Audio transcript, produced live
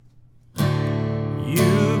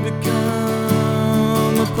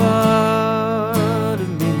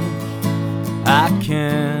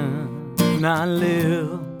I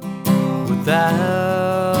live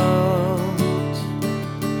without.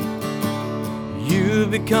 You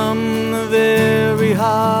become the very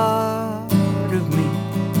heart of me.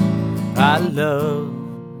 I love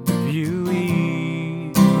you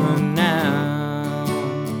even now.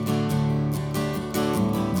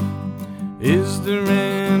 Is there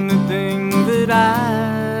anything that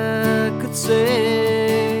I could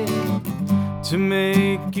say to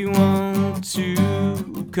make you want to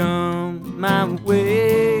come my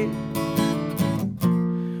way?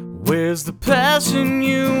 Where's the passion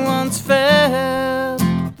you once felt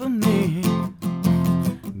for me?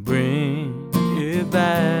 Bring it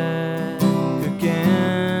back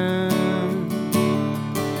again.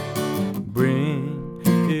 Bring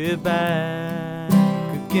it back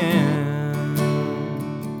again.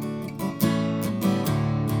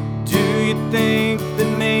 Do you think that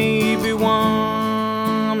maybe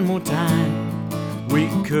one more time we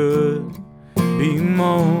could be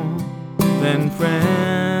more than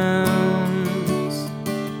friends?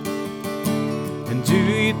 And do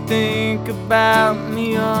you think about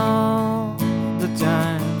me all the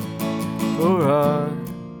time? Or are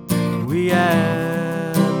we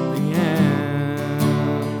at the end?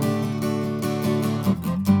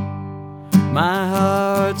 My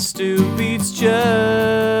heart still beats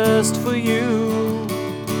just for you.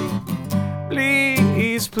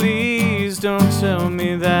 Please, please don't tell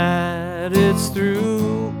me that it's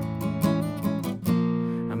through.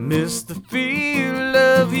 I miss the feel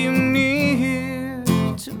of you near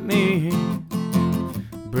to me.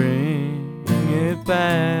 Bring it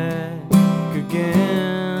back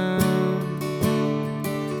again.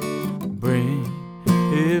 Bring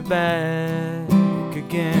it back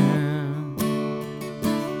again.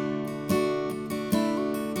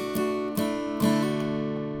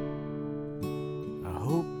 I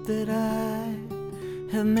hope that I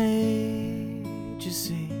have made you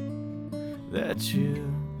see that you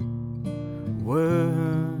were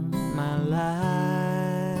my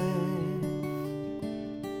life.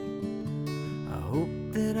 I hope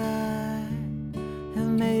that I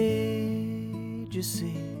have made you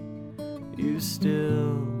see you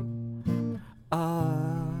still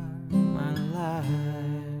are my life.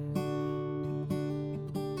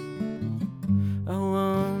 I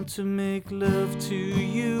want to make love to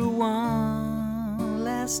you one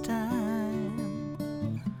last time.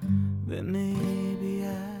 Then maybe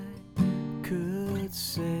I could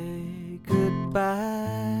say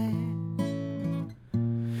goodbye.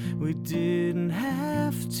 We didn't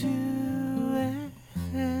have to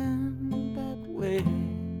end that way.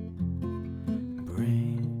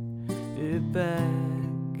 Bring it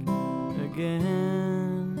back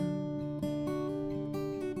again.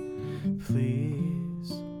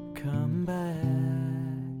 Please come back.